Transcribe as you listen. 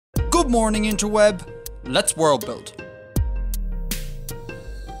morning, INTERWEB. Let's world build.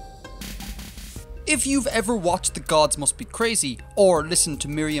 If you've ever watched The Gods Must Be Crazy or listened to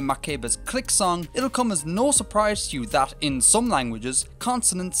Miriam Makeba's Click song, it'll come as no surprise to you that in some languages,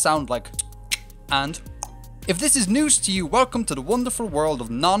 consonants sound like and. If this is news to you, welcome to the wonderful world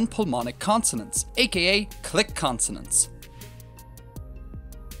of non-pulmonic consonants, aka click consonants.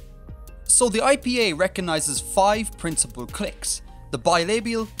 So the IPA recognises 5 principal clicks: the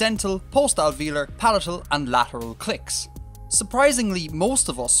bilabial, dental, postalveolar, palatal and lateral clicks. Surprisingly, most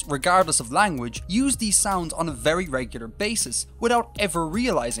of us, regardless of language, use these sounds on a very regular basis without ever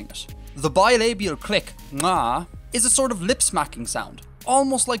realising it. The bilabial click, nga, is a sort of lip smacking sound,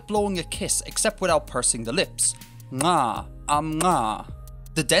 almost like blowing a kiss except without pursing the lips. Nga, nga.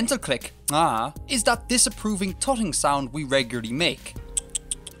 The dental click, nga, is that disapproving tutting sound we regularly make.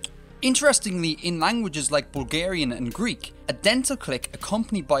 Interestingly, in languages like Bulgarian and Greek, a dental click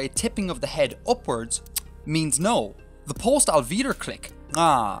accompanied by a tipping of the head upwards means no. The post-alveolar click,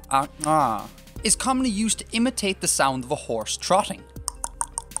 is commonly used to imitate the sound of a horse trotting.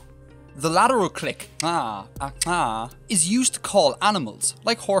 The lateral click, is used to call animals,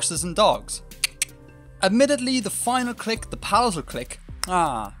 like horses and dogs. Admittedly, the final click, the palatal click,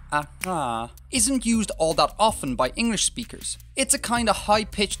 isn't used all that often by English speakers. It's a kinda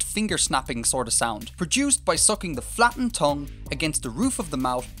high-pitched finger snapping sort of sound, produced by sucking the flattened tongue against the roof of the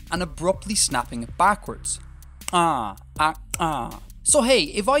mouth and abruptly snapping it backwards. So hey,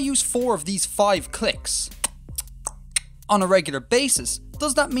 if I use 4 of these 5 clicks on a regular basis,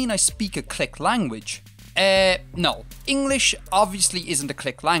 does that mean I speak a click language? No. English obviously isn't a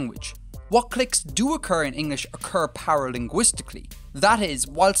click language. What clicks do occur in English occur paralinguistically. That is,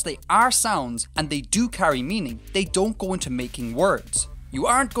 whilst they are sounds and they do carry meaning, they don't go into making words. You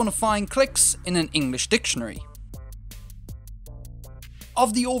aren't going to find clicks in an English dictionary.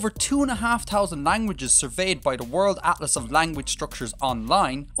 Of the over 2,500 languages surveyed by the World Atlas of Language Structures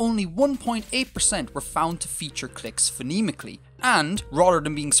online, only 1.8% were found to feature clicks phonemically, and, rather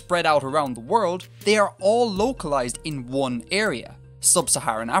than being spread out around the world, they are all localised in one area,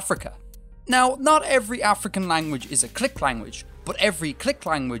 Sub-Saharan Africa. Now, not every African language is a click language, but every click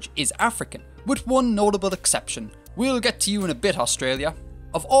language is African, with one notable exception. We'll get to you in a bit, Australia.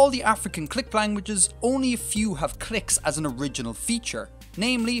 Of all the African click languages, only a few have clicks as an original feature,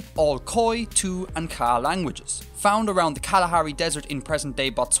 namely all Khoi, Tu and Ka languages, found around the Kalahari Desert in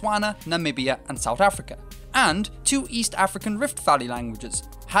present-day Botswana, Namibia and South Africa, and 2 East African Rift Valley languages,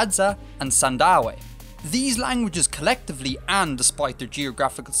 Hadza and Sandawe. These languages collectively, and despite their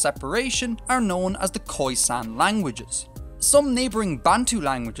geographical separation, are known as the Khoisan languages. Some neighbouring Bantu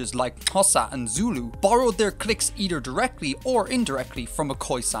languages like Xhosa and Zulu borrowed their clicks either directly or indirectly from a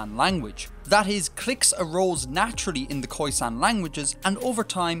Khoisan language. That is, clicks arose naturally in the Khoisan languages and over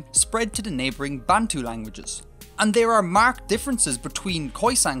time spread to the neighbouring Bantu languages. And there are marked differences between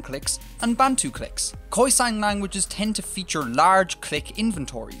Khoisan clicks and Bantu clicks. Khoisan languages tend to feature large click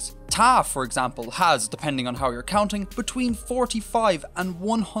inventories. Ta, for example, has, depending on how you're counting, between 45 and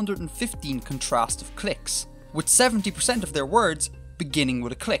 115 contrastive clicks, with 70% of their words beginning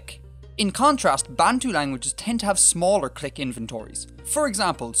with a click. In contrast, Bantu languages tend to have smaller click inventories. For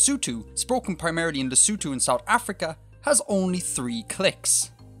example, Sotho, spoken primarily in Lesotho in South Africa, has only 3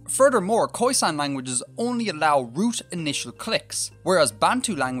 clicks. Furthermore, Khoisan languages only allow root initial clicks, whereas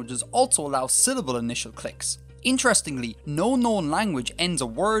Bantu languages also allow syllable initial clicks. Interestingly, no known language ends a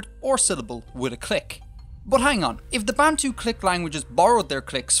word or syllable with a click. But hang on, if the Bantu click languages borrowed their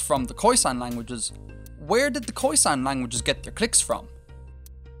clicks from the Khoisan languages, where did the Khoisan languages get their clicks from?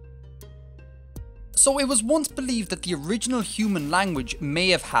 So it was once believed that the original human language may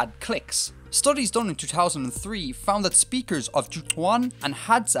have had clicks. Studies done in 2003 found that speakers of Juthuan and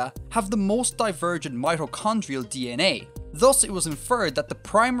Hadza have the most divergent mitochondrial DNA. Thus, it was inferred that the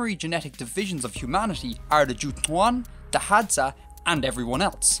primary genetic divisions of humanity are the Juthuan, the Hadza, and everyone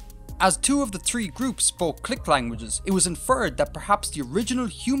else. As 2 of the 3 groups spoke click languages, it was inferred that perhaps the original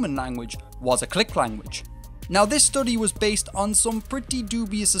human language was a click language. Now, this study was based on some pretty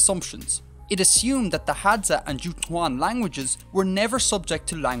dubious assumptions. It assumed that the Hadza and Juthuan languages were never subject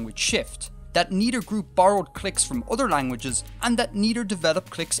to language shift, that neither group borrowed clicks from other languages, and that neither developed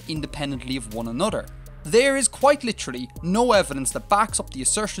clicks independently of one another. There is quite literally no evidence that backs up the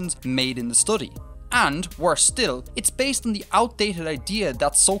assertions made in the study. And, worse still, it's based on the outdated idea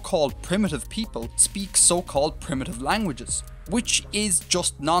that so-called primitive people speak so-called primitive languages, which is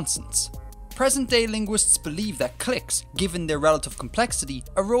just nonsense. Present-day linguists believe that clicks, given their relative complexity,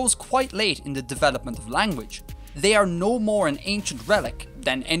 arose quite late in the development of language. They are no more an ancient relic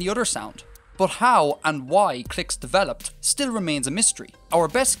than any other sound. But how and why clicks developed still remains a mystery. Our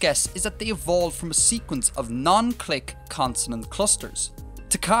best guess is that they evolved from a sequence of non-click consonant clusters.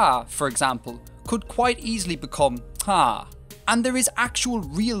 Taka, for example, could quite easily become ha, and there is actual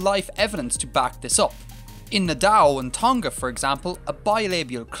real-life evidence to back this up. In Nadao and Tonga, for example, a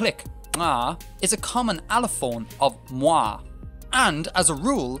bilabial click, ah, is a common allophone of moi. And as a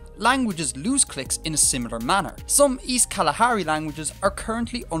rule, languages lose clicks in a similar manner. Some East Kalahari languages are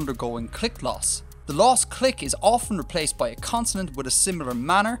currently undergoing click loss. The lost click is often replaced by a consonant with a similar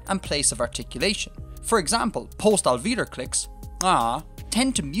manner and place of articulation. For example, post-alveolar clicks, ah,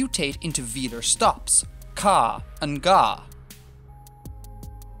 tend to mutate into velar stops, ka and ga.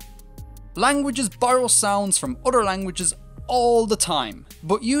 Languages borrow sounds from other languages all the time,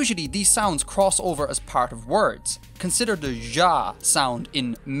 but usually these sounds cross over as part of words. Consider the ja sound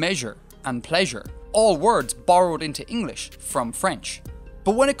in measure and pleasure, all words borrowed into English from French.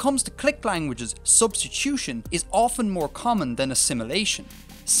 But when it comes to click languages, substitution is often more common than assimilation.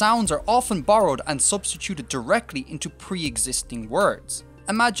 Sounds are often borrowed and substituted directly into pre-existing words.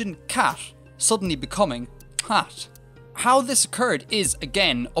 Imagine cat suddenly becoming hat. How this occurred is,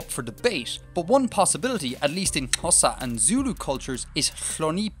 again, up for debate, but one possibility, at least in Xhosa and Zulu cultures, is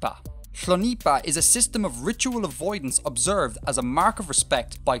hlonipha. Hlonipha is a system of ritual avoidance observed as a mark of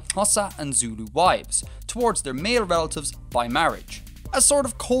respect by Xhosa and Zulu wives towards their male relatives by marriage. A sort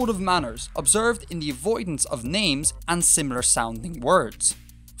of code of manners observed in the avoidance of names and similar sounding words.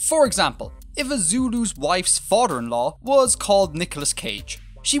 For example, if a Zulu's wife's father-in-law was called Nicholas Cage,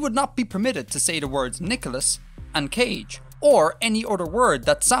 she would not be permitted to say the words Nicholas and Cage, or any other word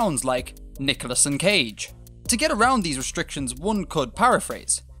that sounds like Nicholas and Cage. To get around these restrictions, one could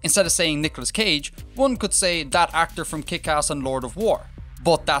paraphrase. Instead of saying Nicolas Cage, one could say that actor from Kick-Ass and Lord of War,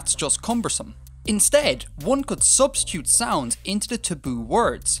 but that's just cumbersome. Instead, one could substitute sounds into the taboo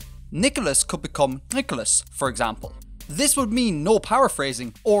words. Nicholas could become Nicholas, for example. This would mean no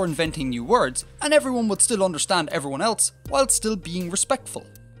paraphrasing or inventing new words, and everyone would still understand everyone else while still being respectful.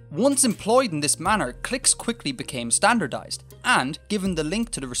 Once employed in this manner, clicks quickly became standardized, and given the link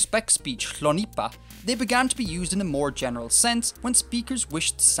to the respect speech hlonipha, they began to be used in a more general sense when speakers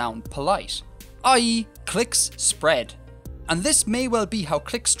wished to sound polite, i.e. clicks spread. And this may well be how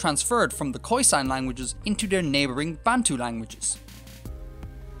clicks transferred from the Khoisan languages into their neighbouring Bantu languages.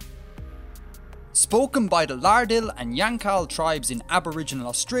 Spoken by the Lardil and Yankal tribes in Aboriginal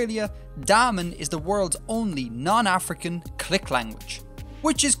Australia, Damin is the world's only non-African click language.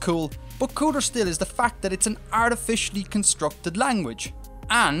 Which is cool, but cooler still is the fact that it's an artificially constructed language.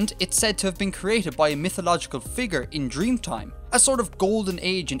 And it's said to have been created by a mythological figure in Dreamtime, a sort of golden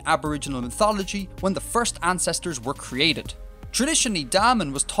age in Aboriginal mythology when the first ancestors were created. Traditionally,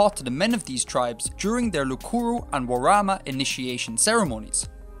 Damin was taught to the men of these tribes during their Lukuru and Warama initiation ceremonies.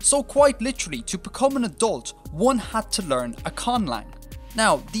 So quite literally, to become an adult, one had to learn a conlang.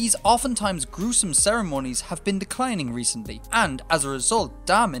 Now, these oftentimes gruesome ceremonies have been declining recently, and as a result,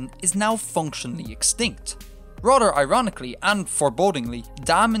 Damin is now functionally extinct. Rather ironically and forebodingly,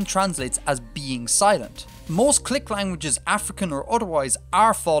 Damin translates as being silent. Most click languages, African or otherwise,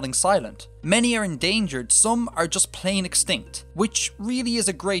 are falling silent. Many are endangered, some are just plain extinct, which really is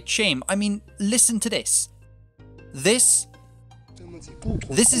a great shame. I mean, listen to this. This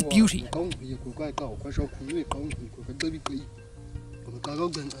is beauty.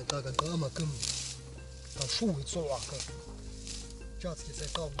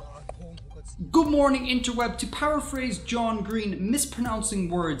 Good morning, interweb. To paraphrase John Green, mispronouncing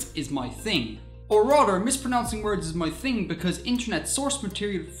words is my thing. Or rather, mispronouncing words is my thing because internet source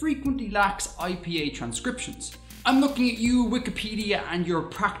material frequently lacks IPA transcriptions. I'm looking at you, Wikipedia, and your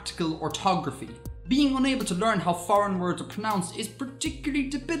practical orthography. Being unable to learn how foreign words are pronounced is particularly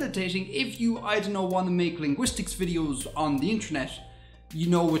debilitating if you, want to make linguistics videos on the internet,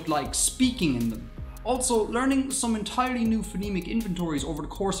 with like speaking in them. Also, learning some entirely new phonemic inventories over the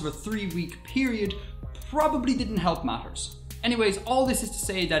course of a 3-week period probably didn't help matters. Anyways, all this is to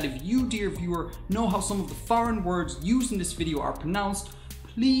say that if you, dear viewer, know how some of the foreign words used in this video are pronounced,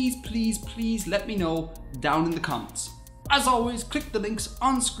 please let me know down in the comments. As always, click the links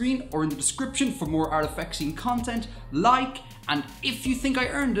on screen or in the description for more Artifexian content, and if you think I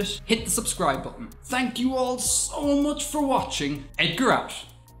earned it, hit the subscribe button. Thank you all so much for watching. Edgar out.